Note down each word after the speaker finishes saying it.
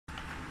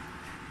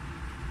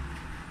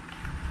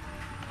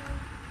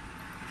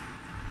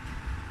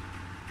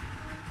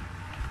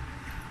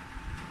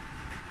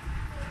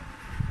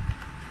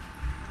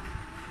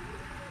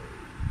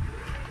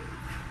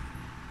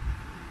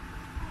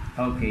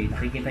Okay,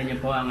 nakikita niyo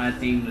po ang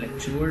ating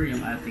lecture, yung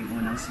ating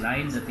unang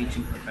slide, the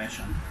teaching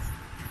profession.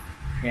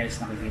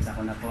 Yes, nakikita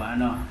ko na po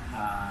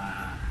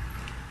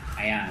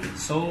ayan.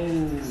 So,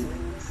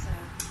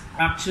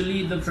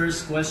 actually, the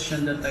first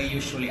question that I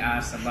usually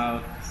ask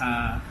about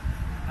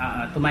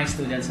to my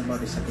students about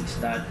this is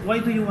that,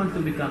 why do you want to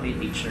become a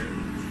teacher?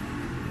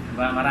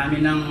 Diba? Marami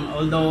nang,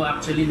 although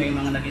actually may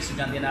mga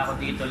nag-estudyante na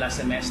ako dito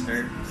last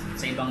semester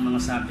sa ibang mga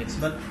subjects,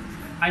 but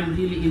I'm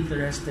really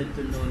interested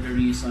to know the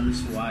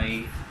reasons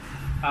why,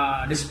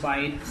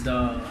 despite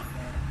the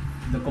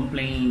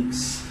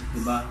complaints,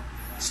 diba?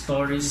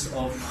 Stories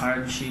of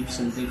hardships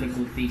and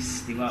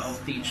difficulties, diba? Of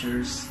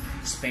teachers,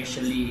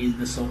 especially in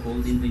the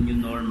so-called in the new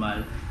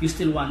normal, you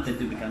still wanted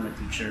to become a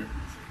teacher.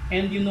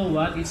 And you know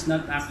what? It's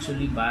not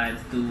actually bad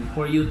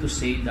for you to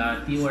say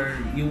that you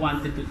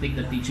wanted to take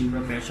the teaching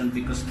profession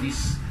because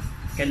this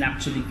can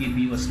actually give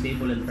you a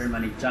stable and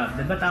permanent job.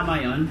 Diba tama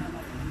yun?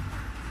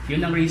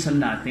 Yun ang reason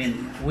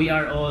natin. We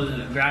are all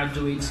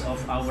graduates of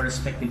our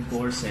respective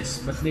courses,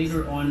 but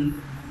later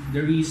on,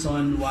 the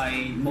reason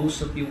why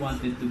most of you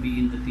wanted to be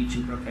in the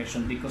teaching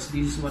profession because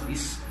this is what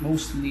is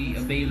mostly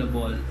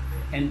available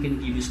and can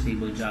give you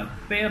stable job.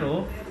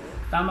 Pero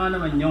tama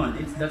naman yon.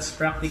 That's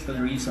practical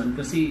reason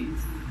kasi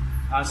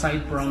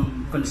aside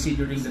from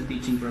considering the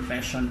teaching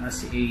profession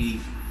as a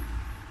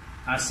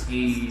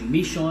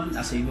mission,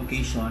 as a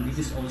vocation, it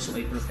is also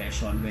a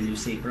profession. When you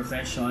say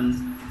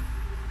profession,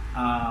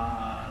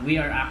 we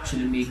are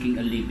actually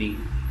making a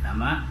living.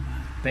 Tama?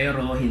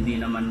 Pero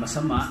hindi naman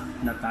masama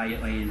na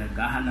tayo ay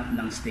naghahanap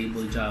ng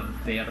stable job,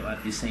 pero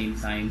at the same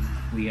time,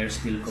 we are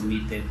still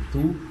committed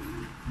to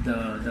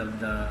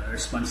the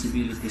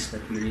responsibilities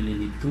that we really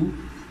need to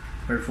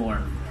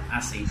perform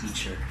as a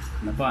teacher.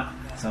 Ano pa?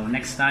 So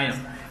next tayo.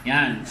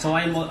 Yan. So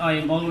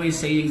I'm always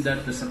saying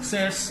that the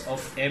success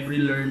of every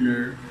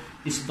learner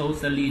is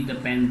totally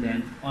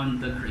dependent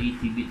on the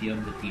creativity of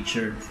the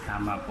teacher.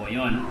 Tama po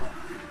 'yon.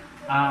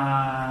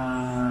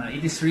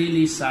 It is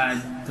really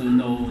sad to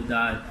know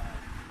that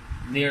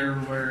there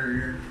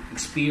were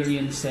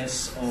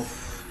experiences of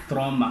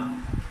trauma,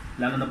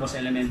 lalo na po sa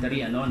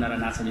elementary,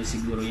 naranasan niyo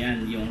siguro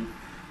yan, yung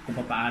kung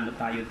paano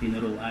tayo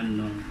tinuruan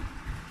ng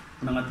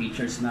mga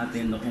teachers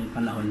natin noong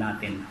panahon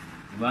natin,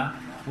 diba?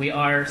 We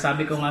are,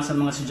 sabi ko nga sa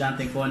mga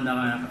estudyante ko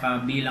na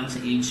kabilang sa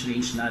age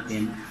range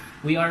natin,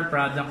 we are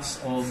products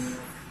of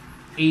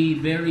a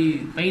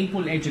very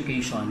painful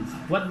education.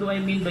 What do I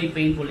mean by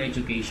painful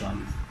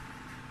education?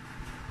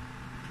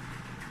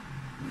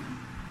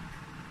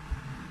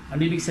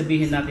 Ano ibig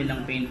sabihin natin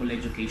ng painful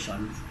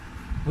education?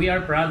 We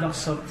are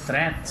products of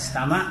threats,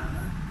 tama?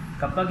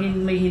 Kapag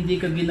may hindi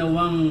ka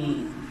ginawang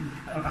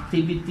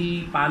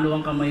activity, palo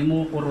ang kamay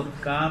mo, kurot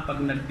ka, pag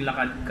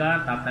naglakad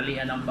ka,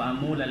 tatalian ang paa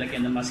mo,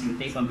 lalagyan ng masking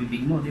tape ang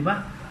bibig mo, di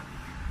ba?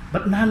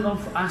 But none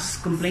of us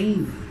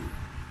complain,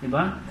 di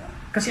ba?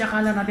 Kasi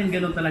akala natin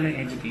ganoon talaga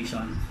ang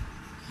education.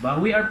 But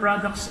we are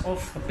products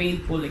of a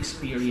painful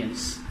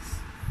experience,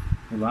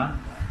 di ba?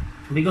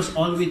 Because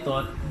all we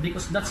thought,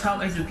 because that's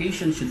how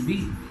education should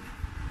be.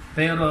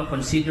 Pero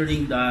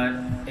considering that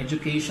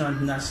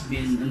education has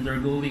been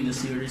undergoing a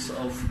series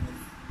of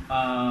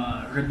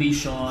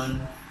revision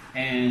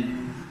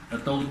and the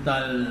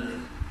total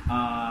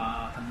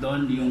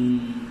yung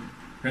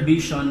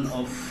revision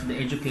of the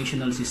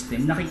educational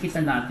system,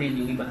 nakikita natin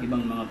yung iba't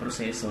ibang mga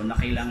proseso na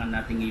kailangan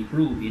nating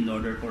improve in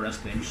order for us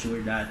to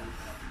ensure that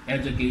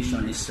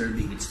education is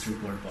serving its true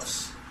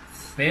purpose.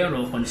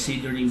 Pero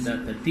considering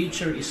that the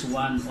teacher is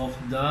one of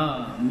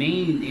the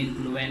main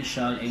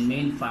influential and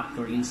main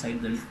factor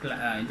inside in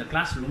the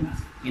classroom,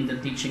 in the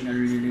teaching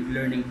and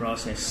learning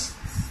process,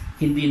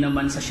 hindi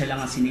naman siya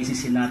lang ang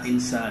sinisisi natin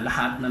sa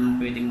lahat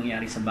ng pwedeng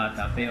mangyari sa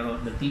bata, pero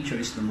the teacher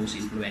is the most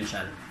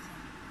influential.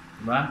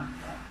 Diba?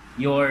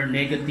 Your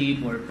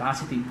negative or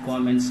positive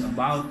comments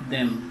about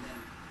them,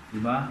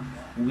 diba,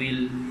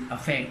 will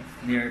affect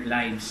their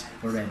lives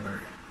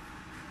forever.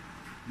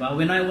 But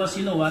when I was,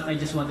 you know what, I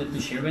just wanted to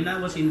share, when I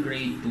was in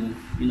grade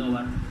 2, you know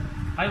what,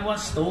 I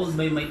was told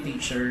by my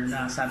teacher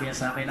na sabi niya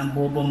sa akin, ang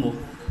bobo mo.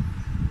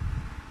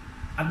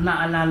 At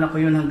naalala ko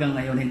yun hanggang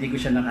ngayon, hindi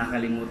ko siya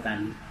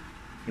nakakalimutan.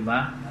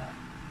 Diba?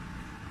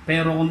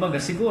 Pero kumbaga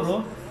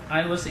siguro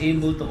I was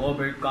able to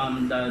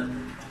overcome that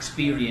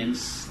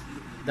experience,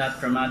 that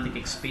traumatic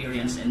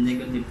experience and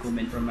negative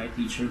comment from my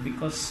teacher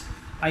because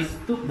I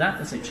took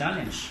that as a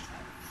challenge.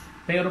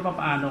 Pero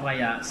paano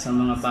kaya sa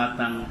mga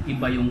batang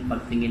iba yung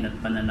pagtingin at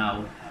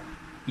pananaw,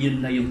 yun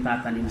na yung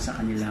tatanim sa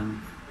kanilang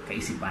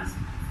kaisipan.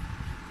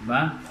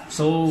 Diba?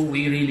 So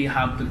we really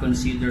have to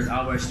consider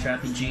our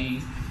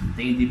strategy,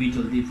 the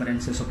individual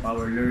differences of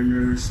our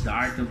learners, the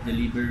art of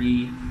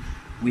delivery.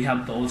 We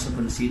have to also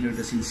consider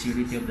the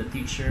sincerity of the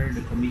teacher,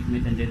 the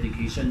commitment and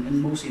dedication, and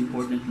most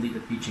importantly,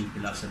 the teaching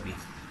philosophy.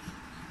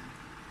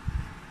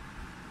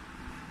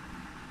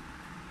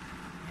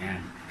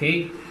 Yan.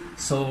 Okay?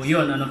 So,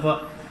 yun, ano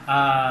po?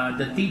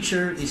 The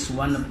teacher is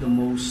one of the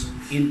most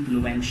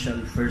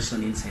influential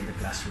person inside the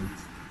classroom.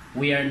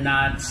 We are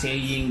not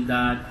saying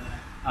that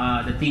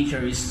the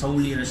teacher is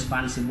solely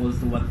responsible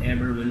to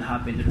whatever will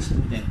happen to the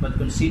student, but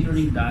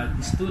considering that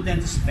the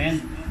students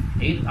spend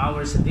 8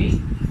 hours a day.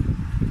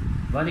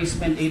 But they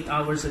spend 8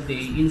 hours a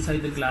day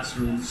inside the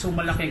classroom, so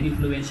malaki ang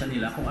influensya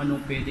nila kung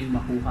anong pwedeng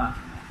makuha,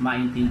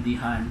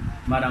 maintindihan,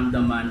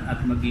 maramdaman,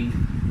 at maging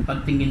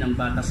pagtingin ng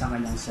bata sa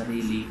kanyang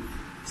sarili,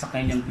 sa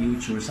kanyang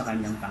future, sa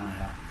kanyang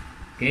pangarap.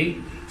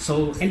 Okay?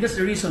 So, and that's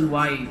the reason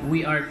why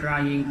we are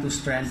trying to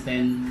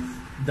strengthen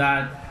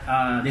that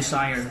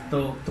desire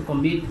to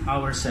commit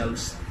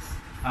ourselves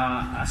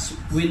as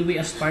when we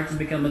aspire to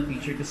become a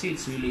teacher, kasi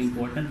it's really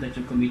important that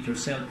you commit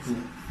yourself to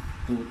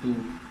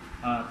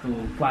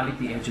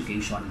quality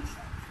education.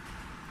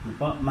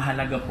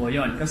 Mahalaga po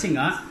yon. Kasi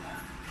nga,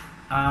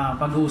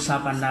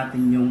 pag-uusapan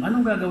natin yung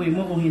anong gagawin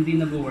mo kung hindi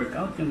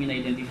nag-workout yung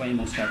in-identify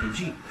mong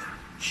strategy.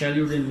 Shall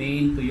you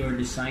remain to your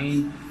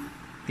design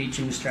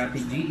teaching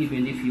strategy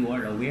even if you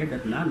are aware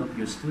that none of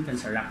your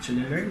students are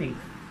actually learning?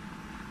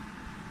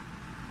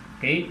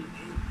 Okay?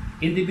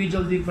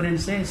 Individual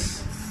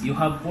differences. You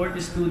have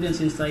 40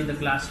 students inside the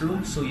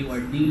classroom, so you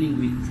are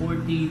dealing with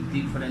 40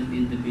 different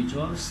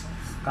individuals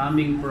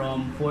coming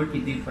from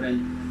 40 different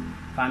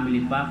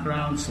family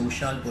backgrounds,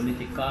 social,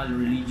 political,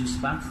 religious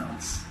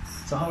backgrounds.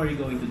 So how are you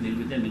going to deal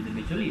with them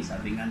individually?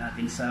 Sabi nga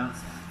natin sa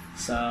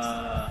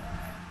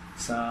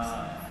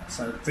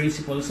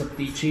principles of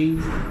teaching,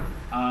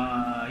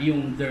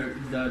 yung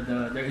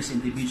there is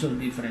individual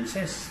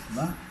differences,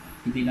 ba?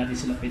 Hindi natin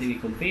sila pwedeng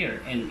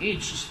i-compare, and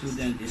each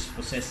student is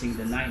possessing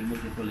the 9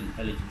 multiple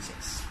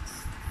intelligences.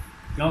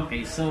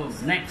 Okay, so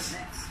next.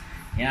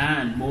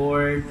 Yan,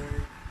 bored.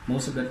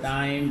 Most of the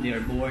time, they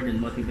are bored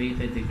and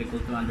motivated,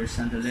 difficult to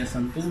understand the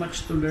lesson, too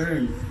much to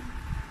learn.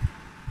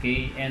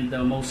 Okay, and the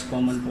most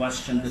common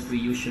question that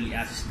we usually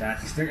ask is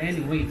that, is there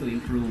any way to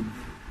improve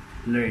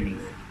learning?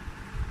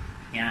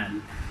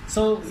 Yan.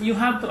 So, you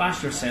have to ask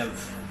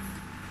yourself,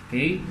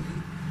 okay,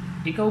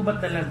 ikaw ba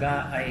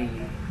talaga ay,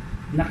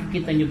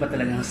 nakikita nyo ba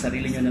talaga ang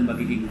sarili nyo na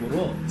magiging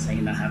guro sa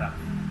hinaharap?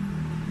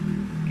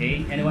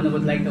 Okay, anyone who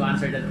would like to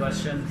answer that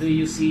question? Do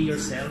you see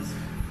yourself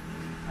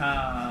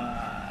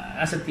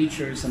as a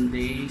teacher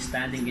someday,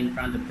 standing in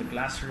front of the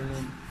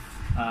classroom,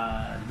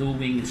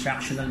 doing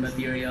instructional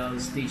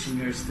materials,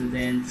 teaching your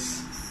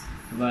students,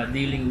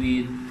 dealing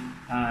with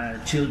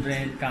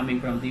children coming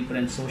from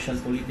different social,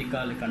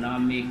 political,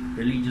 economic,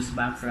 religious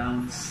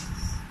backgrounds?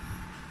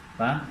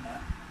 Pa?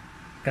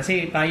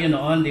 Kasi tayo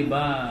noon, di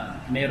ba,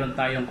 meron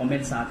tayong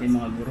comment sa ating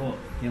mga guro.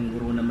 Yung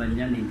guro naman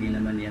yan, hindi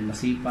naman yan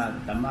masipag,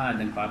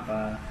 tamad,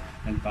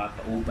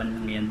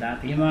 nagpapauban lang yan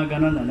dati. Yung mga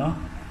ganon, ano?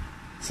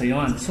 So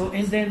yon. So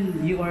and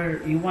then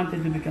you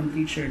wanted to become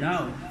teacher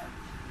now.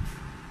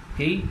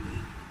 Okay?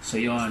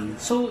 So yon.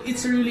 So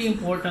it's really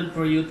important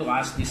for you to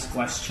ask these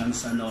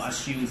questions as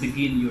you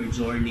begin your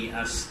journey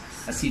as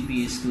a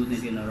CPA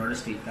student in Aurora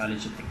State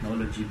College of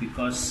Technology,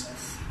 because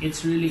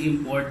it's really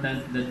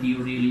important that you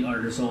really are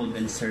resolved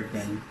and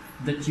certain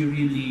that you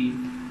really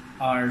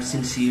are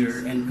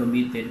sincere and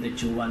committed,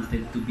 that you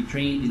wanted to be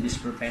trained in this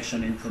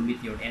profession and commit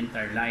your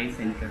entire life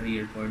and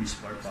career for this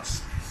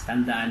purpose.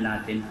 Tandaan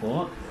natin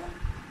po,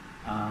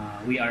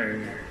 we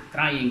are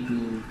trying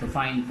to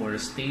find for a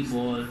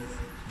stable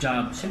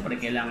job. Siyempre,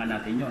 kailangan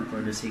natin yon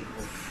for the sake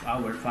of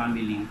our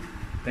family.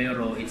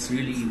 Pero it's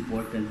really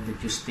important that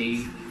you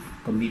stay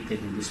committed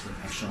in this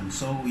profession.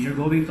 So, you're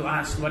going to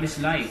ask, what is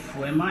life?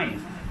 Who am I?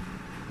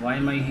 Why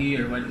am I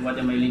here? What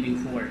am I living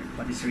for?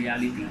 What is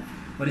reality?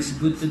 What is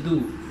good to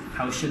do?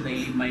 How should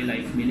I live my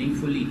life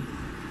meaningfully?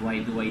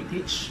 Why do I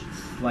teach?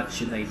 What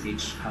should I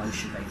teach? How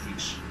should I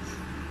teach?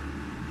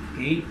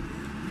 Okay?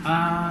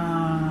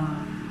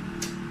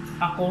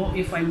 Ako,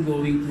 if I'm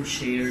going to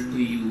share to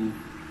you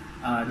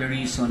the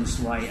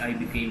reasons why I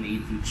became a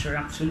teacher,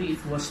 actually,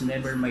 it was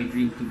never my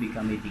dream to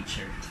become a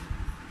teacher.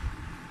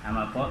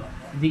 Tama po?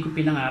 Hindi ko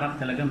pinangarap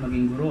talaga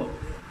maging guro.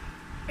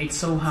 It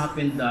so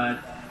happened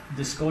that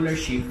the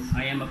scholarship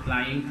I am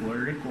applying for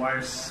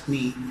requires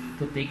me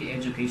to take an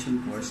education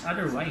course.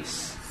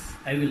 Otherwise,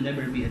 I will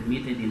never be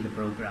admitted in the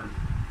program.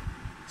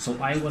 So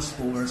I was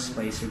forced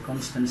by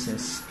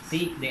circumstances to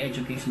take the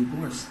education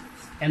course.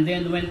 And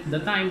then when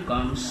the time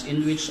comes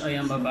in which I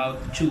am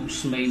about to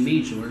choose my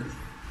major,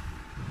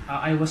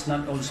 I was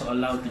not also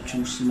allowed to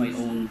choose my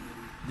own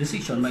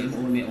decision, my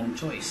own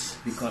choice,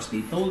 because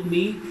they told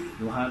me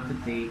you have to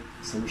take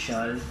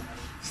social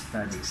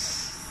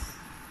studies.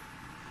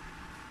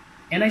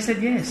 And I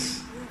said yes.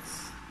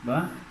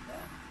 Ba?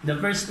 The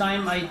first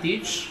time I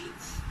teach,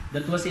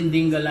 that was in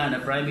Dingalan,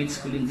 a private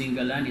school in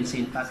Dingalan, in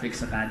St.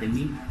 Patrick's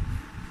Academy.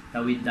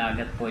 Tawid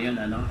dagat po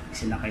yun,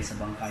 sinakay sa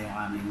bangka yung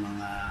aming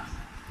mga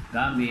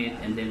gamit,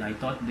 and then I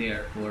taught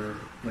there for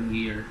 1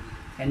 year.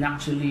 And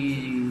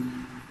actually,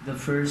 the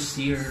first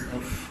year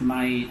of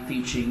my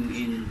teaching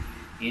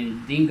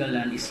in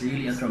Dingalan is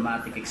really a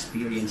traumatic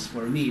experience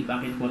for me.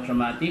 Bakit po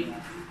traumatic?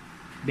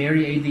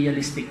 Very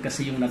idealistic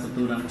kasi yung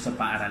natutunan ko sa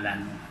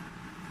paaralan.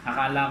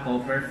 Akala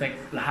ko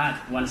perfect lahat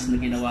once na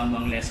ginawa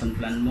mo ang lesson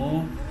plan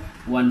mo,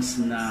 once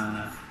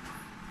na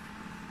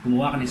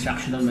gumawa ka ng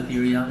instructional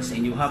materials,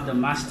 and you have the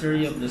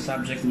mastery of the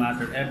subject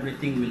matter,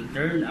 everything will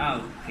turn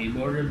out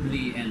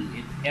favorably and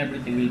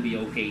everything will be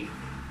okay.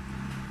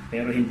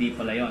 Pero hindi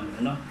pala yon,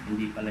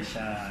 Hindi pala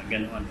siya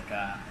ganoon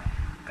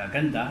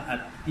kaganda,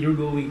 at you're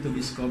going to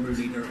discover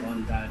later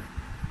on that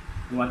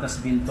what has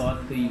been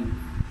taught to you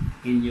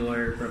in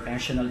your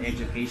professional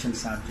education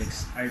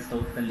subjects are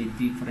totally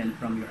different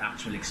from your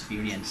actual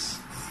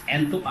experience.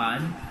 And to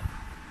add,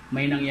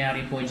 may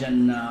nangyari po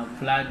dyan na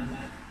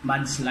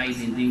mudslide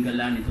in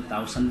Dingalan in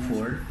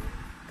 2004.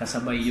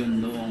 Kasabay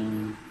yun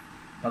noong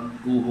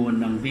pagguho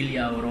ng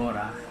Villa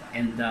Aurora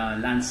and the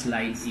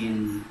landslide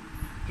in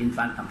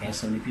Infanta,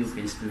 Quezon, if you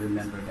can still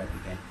remember that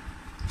event.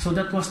 So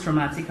that was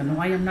traumatic.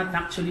 I am not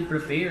actually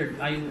prepared.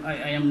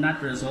 I am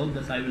not resolved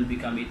that I will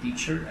become a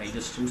teacher. I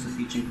just chose the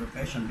teaching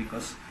profession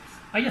because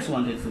I just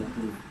wanted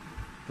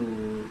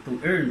to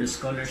earn the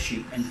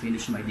scholarship and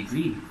finish my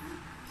degree.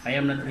 I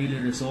am not really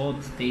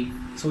resolved to take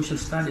social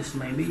studies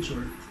my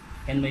major.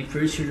 And my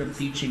first year of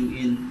teaching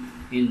in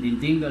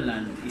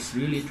Dingalan is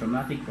really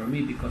traumatic for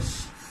me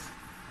because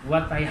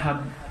what I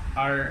have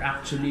are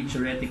actually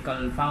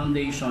theoretical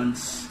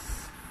foundations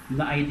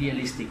na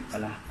idealistic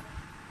pala.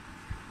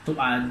 To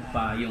add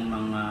pa yung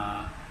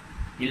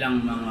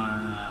ilang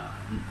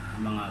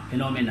mga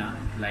phenomena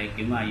like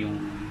yung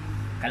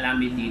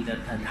calamity that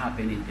had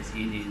happened in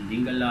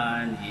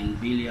Dingalan, in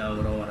Villa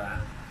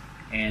Aurora,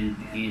 and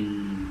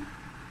in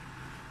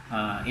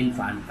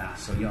Infanta.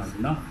 So yon,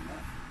 no?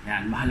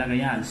 Yan, mahalaga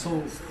yan.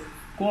 So,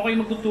 kung ako'y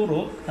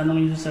magtuturo,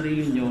 tanongin niyo sa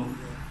sarili niyo,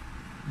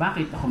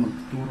 bakit ako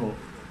magtuturo?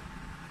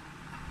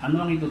 Ano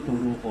ang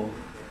ituturo ko?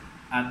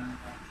 At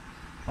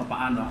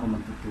paano ako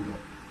magtuturo?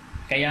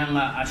 Kaya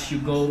nga, as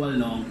you go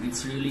along,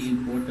 it's really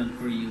important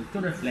for you to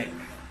reflect.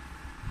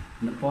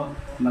 Ano po?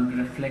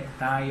 Mag-reflect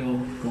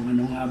tayo kung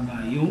ano nga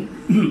ba yung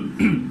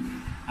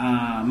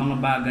mga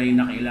bagay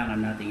na kailangan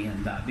nating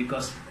ihanda.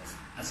 Because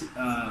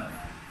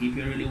if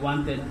you really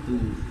wanted to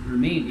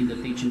remain in the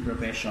teaching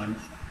profession,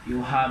 you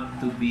have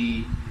to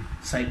be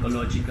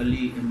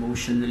psychologically,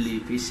 emotionally,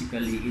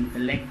 physically,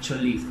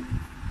 intellectually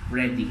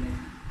ready.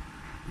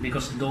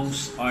 Because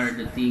those are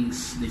the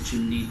things that you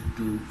need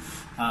to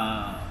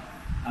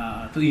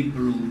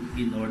improve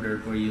in order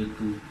for you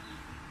to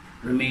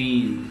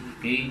remain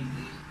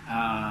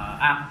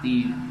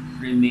active,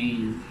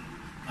 remain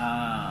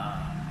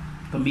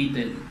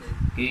committed,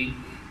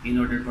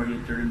 in order for you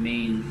to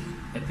remain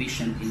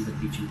efficient in the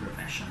teaching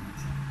profession.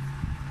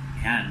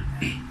 Yan.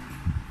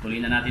 Tuloy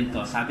na natin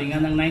to. Sabi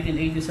nga ng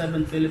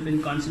 1987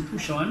 Philippine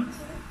Constitution,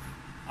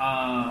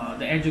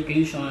 the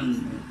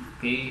education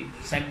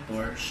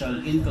sector shall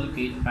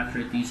inculcate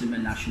patriotism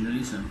and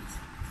nationalism,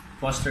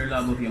 foster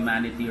love of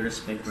humanity,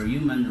 respect for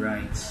human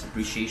rights,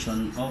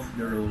 appreciation of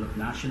the role of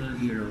national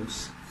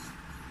heroes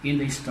in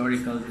the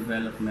historical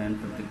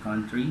development of the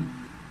country,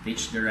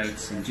 teach the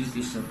rights and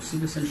duties of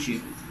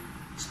citizenship,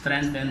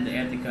 strengthen the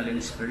ethical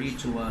and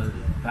spiritual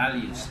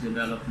values,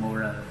 develop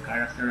moral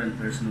character and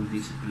personal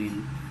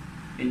discipline,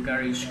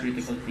 encourage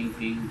critical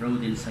thinking,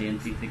 broaden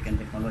scientific and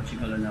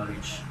technological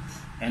knowledge,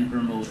 and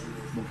promote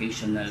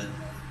vocational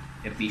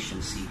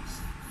efficiency.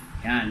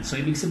 Yan. So,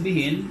 ibig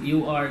sabihin,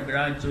 you are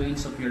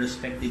graduates of your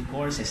respective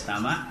courses,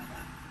 tama?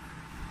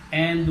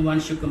 And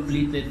once you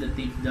completed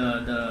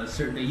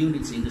the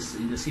units in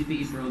the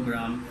CPE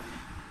program,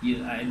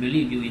 I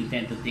believe you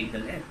intend to take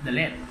the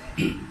LET.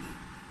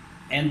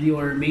 And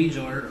your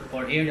major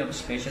or area of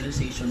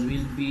specialization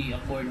will be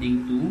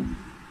according to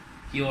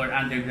your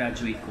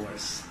undergraduate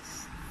course.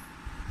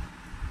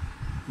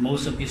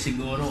 Most of you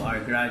siguro are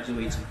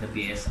graduates of the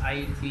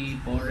PSIT,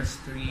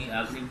 Forestry,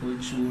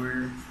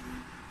 Agriculture,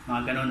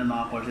 mga ganon na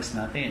mga courses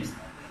natin.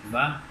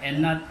 Diba?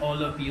 And not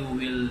all of you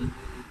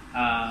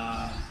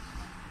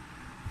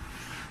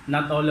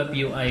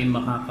ay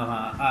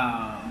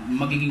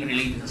magiging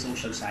related sa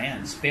social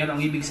science. Pero ang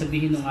ibig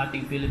sabihin ng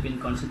ating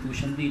Philippine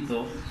Constitution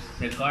dito,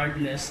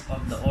 regardless of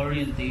the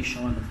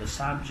orientation of the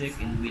subject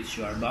in which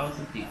you are about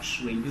to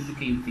teach, when you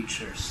became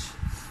teachers,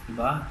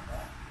 diba?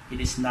 It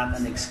is not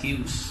an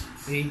excuse.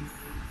 Okay?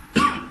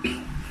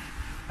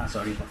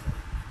 Sorry po.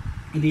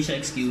 Hindi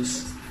siya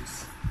excuse.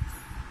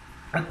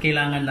 At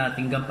kailangan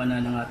nating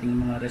gampanan ng ating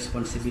mga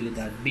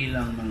responsibilidad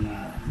bilang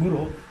mga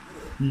guro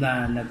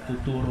na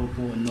nagtuturo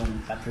po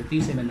ng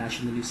patriotism and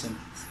nationalism,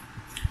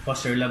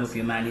 foster love of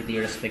humanity,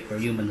 respect for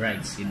human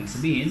rights. Ibig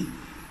sabihin,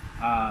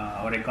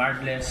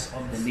 regardless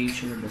of the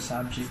nature of the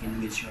subject in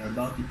which you are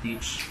about to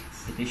teach,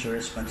 it is your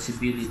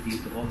responsibility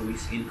to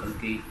always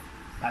inculcate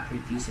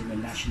patriotism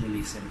and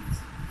nationalism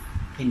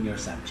in your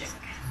subject.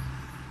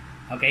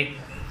 Okay?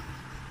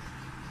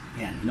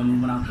 Yan, inom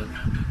mo na ito.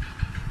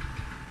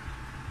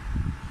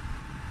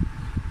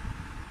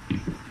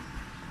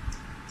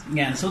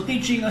 Yan, so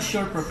teaching as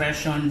your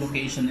profession,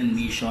 vocation, and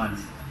mission.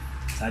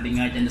 Sabi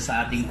nga dyan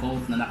sa ating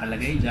quote na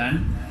nakalagay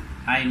dyan,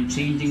 I'm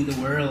changing the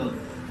world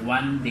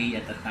one day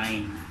at a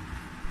time,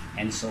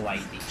 and so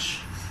I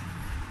teach.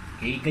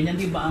 Okay, ganyan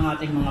di ba ang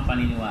ating mga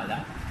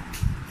paniniwala?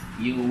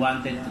 You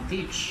wanted to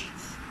teach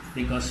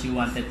because you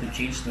wanted to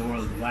change the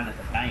world one at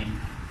a time.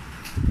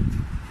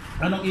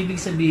 Anong ibig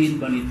sabihin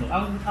ba nito?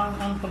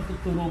 Ang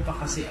pagtuturo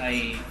pa kasi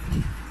ay,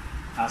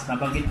 as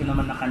nabanggit ko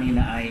naman na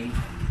kanina, ay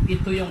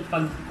ito yung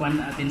pagkuhan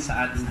natin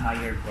sa ating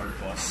higher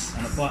purpose.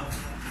 Ano po?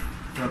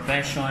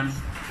 Profession,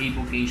 a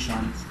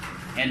vocation,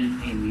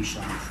 and a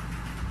mission.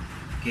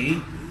 Okay?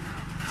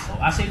 So,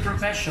 as a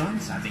profession,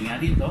 sabi nga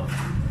dito,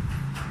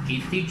 a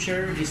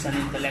teacher is an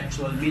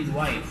intellectual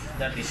midwife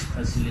that is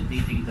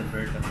facilitating the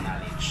birth of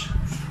knowledge.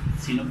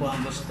 Sino po ang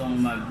gustong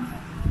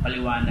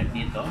magpaliwanag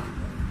dito?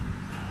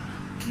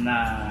 Na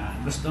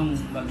gustong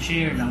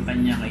mag-share ng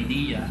kanyang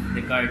idea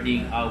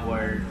regarding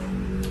our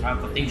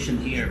quotation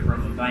here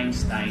from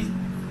Einstein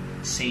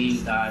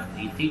saying that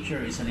a teacher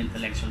is an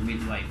intellectual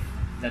midwife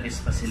that is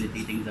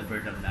facilitating the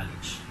birth of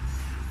knowledge.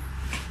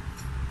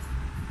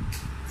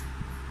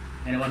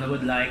 Anyone who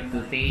would like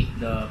to take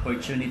the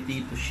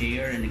opportunity to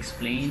share and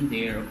explain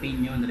their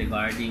opinion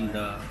regarding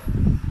the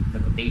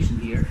quotation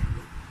here?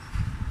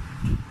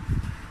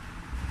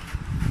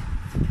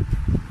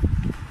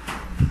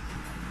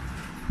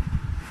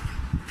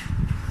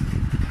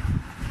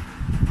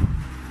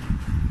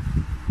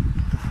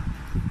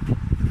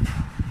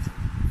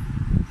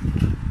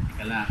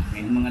 Teka lang,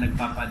 may mga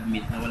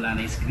nagpapa-admit na wala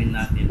na yung screen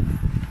natin.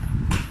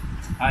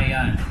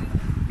 Ayan.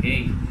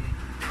 Okay.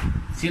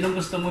 Sino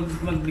gusto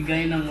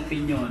magbigay ng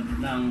opinion,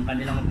 ng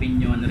kanilang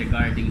opinion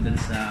regarding dun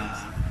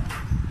sa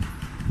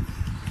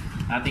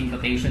ating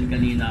quotation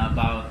kanina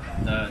about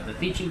the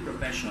teaching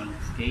profession?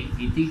 Okay,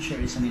 a teacher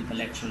is an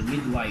intellectual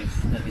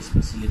midwife that is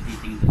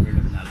facilitating the birth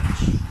of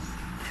knowledge.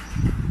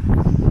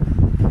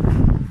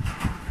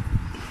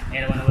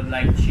 Anyone would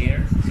like to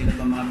share? Sino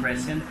ba mga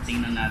present?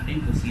 Tingnan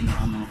natin kung sino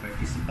ang mga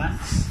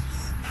participants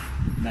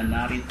na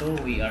narito.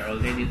 We are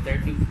already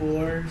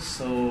 34,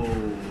 so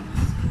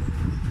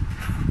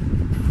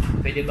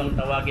pwede bang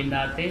tawagin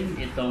natin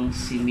itong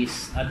si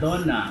Miss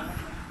Adonna?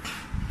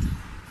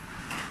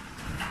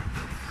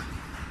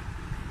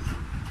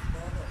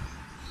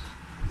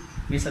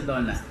 Miss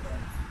Adonna.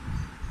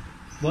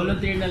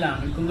 Volunteer na lang.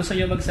 Kung gusto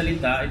nyo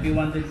magsalita, if you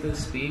wanted to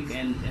speak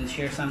and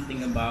share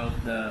something about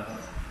the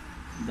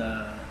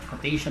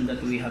quotation that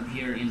we have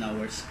here in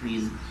our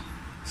screen.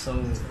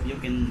 So, you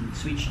can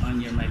switch on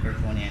your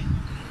microphone and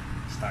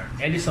start.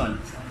 Edison,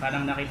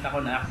 parang nakita ko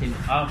na active.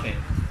 Okay.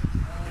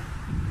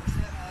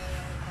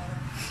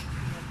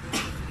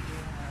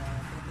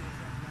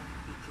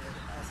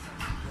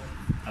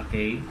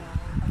 Okay.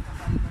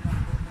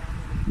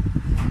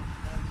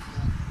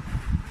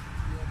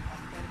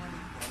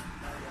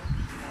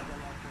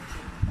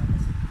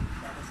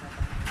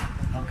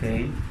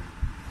 Okay.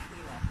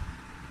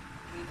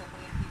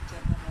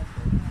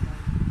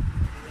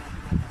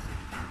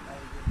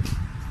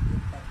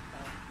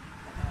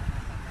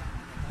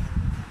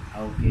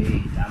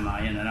 Okay, tama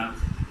yan, ano?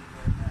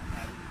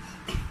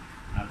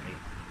 Okay.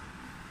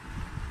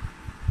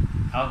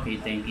 Okay,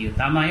 thank you.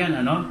 Tama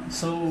yan, ano?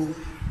 So,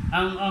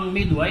 ang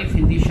midwife,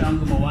 hindi siya ang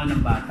gumawa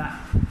ng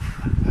bata.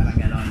 Parang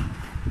ganon.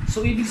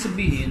 So, ibig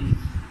sabihin,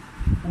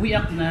 we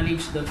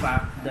acknowledge the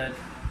fact that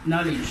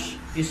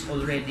knowledge is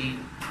already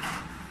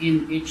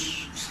in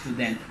each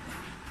student.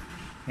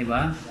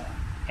 Diba?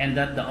 And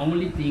that the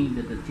only thing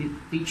that the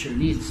teacher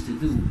needs to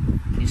do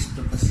is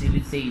to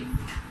facilitate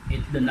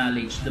the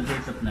knowledge, the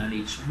birth of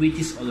knowledge, which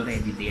is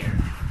already there.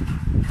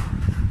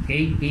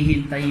 Okay?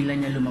 Hihintayin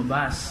lang niya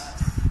lumabas.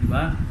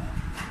 Diba?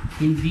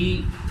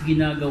 Hindi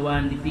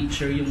ginagawa ni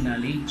teacher yung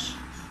knowledge.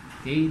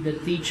 Okay? The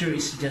teacher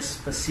is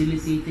just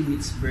facilitating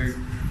its birth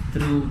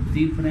through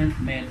different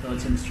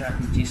methods and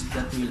strategies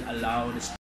that will allow the